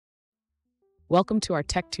Welcome to our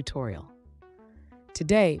tech tutorial.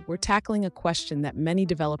 Today, we're tackling a question that many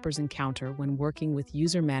developers encounter when working with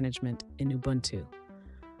user management in Ubuntu.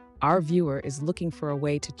 Our viewer is looking for a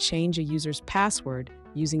way to change a user's password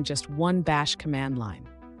using just one bash command line.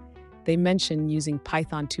 They mention using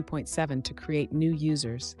Python 2.7 to create new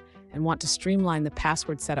users and want to streamline the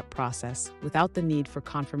password setup process without the need for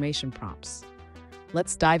confirmation prompts.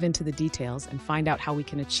 Let's dive into the details and find out how we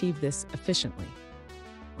can achieve this efficiently.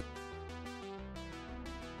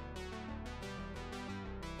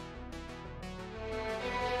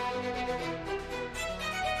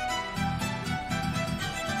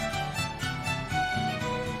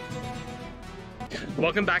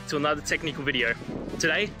 Welcome back to another technical video.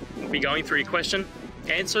 Today, we'll be going through your question,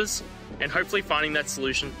 answers, and hopefully finding that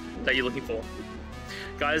solution that you're looking for.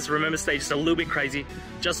 Guys, remember to stay just a little bit crazy,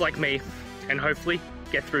 just like me, and hopefully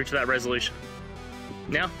get through to that resolution.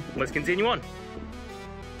 Now, let's continue on.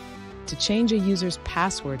 To change a user's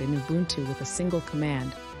password in Ubuntu with a single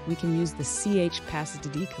command, we can use the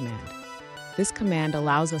chpassid command. This command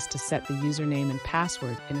allows us to set the username and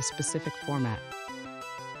password in a specific format.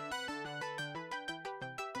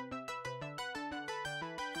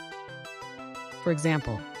 For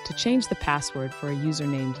example, to change the password for a user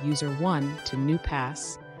named user1 to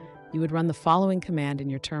newpass, you would run the following command in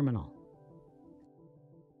your terminal.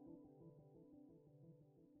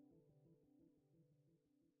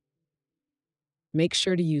 Make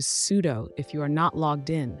sure to use sudo if you are not logged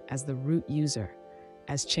in as the root user,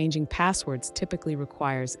 as changing passwords typically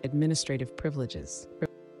requires administrative privileges.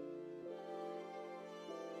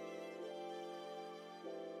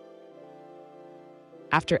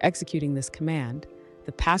 After executing this command,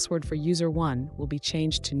 the password for user1 will be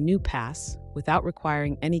changed to newpass without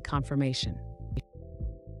requiring any confirmation.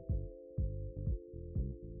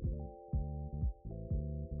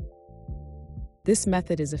 This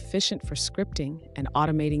method is efficient for scripting and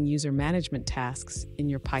automating user management tasks in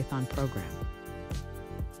your Python program.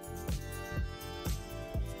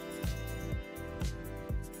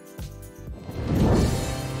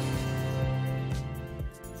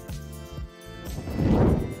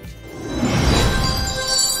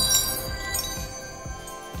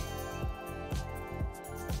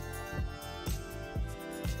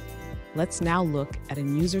 Let's now look at a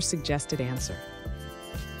user-suggested answer.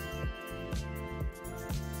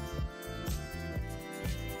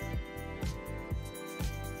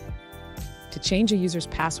 To change a user's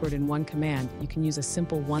password in one command, you can use a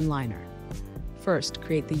simple one-liner. First,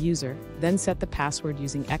 create the user, then set the password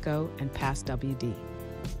using echo and passwd.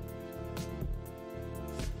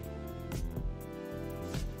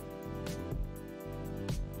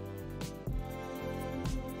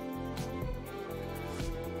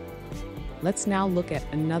 Let's now look at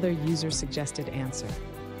another user-suggested answer.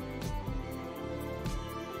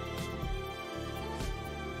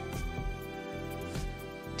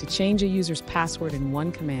 To change a user's password in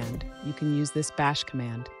one command, you can use this bash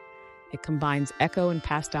command. It combines echo and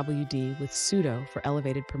passwd with sudo for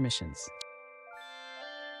elevated permissions.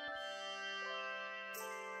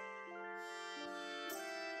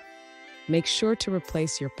 Make sure to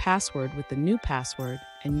replace your password with the new password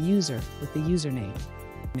and user with the username.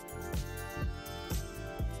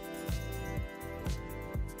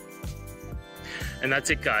 And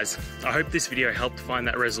that's it, guys. I hope this video helped find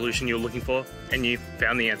that resolution you were looking for and you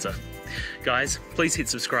found the answer. Guys, please hit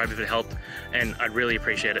subscribe if it helped, and I'd really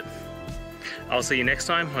appreciate it. I'll see you next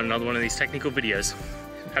time on another one of these technical videos.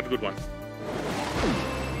 Have a good one.